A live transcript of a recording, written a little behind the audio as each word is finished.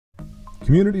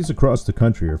Communities across the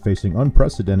country are facing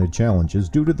unprecedented challenges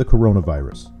due to the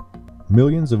coronavirus.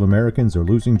 Millions of Americans are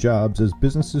losing jobs as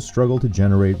businesses struggle to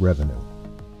generate revenue.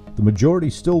 The majority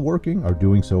still working are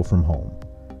doing so from home.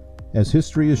 As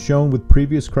history has shown with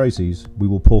previous crises, we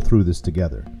will pull through this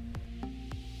together.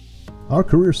 Our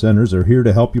career centers are here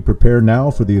to help you prepare now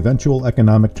for the eventual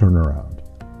economic turnaround.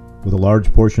 With a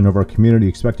large portion of our community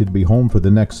expected to be home for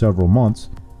the next several months,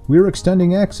 we are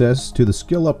extending access to the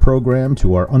Skill Up program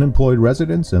to our unemployed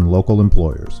residents and local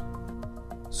employers.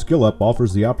 Skill Up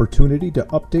offers the opportunity to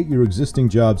update your existing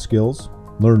job skills,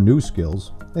 learn new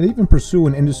skills, and even pursue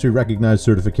an industry-recognized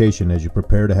certification as you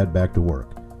prepare to head back to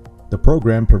work. The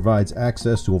program provides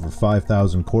access to over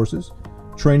 5,000 courses,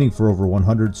 training for over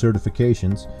 100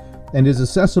 certifications, and is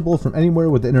accessible from anywhere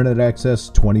with internet access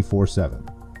 24/7.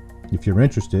 If you're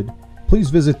interested, please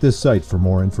visit this site for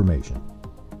more information.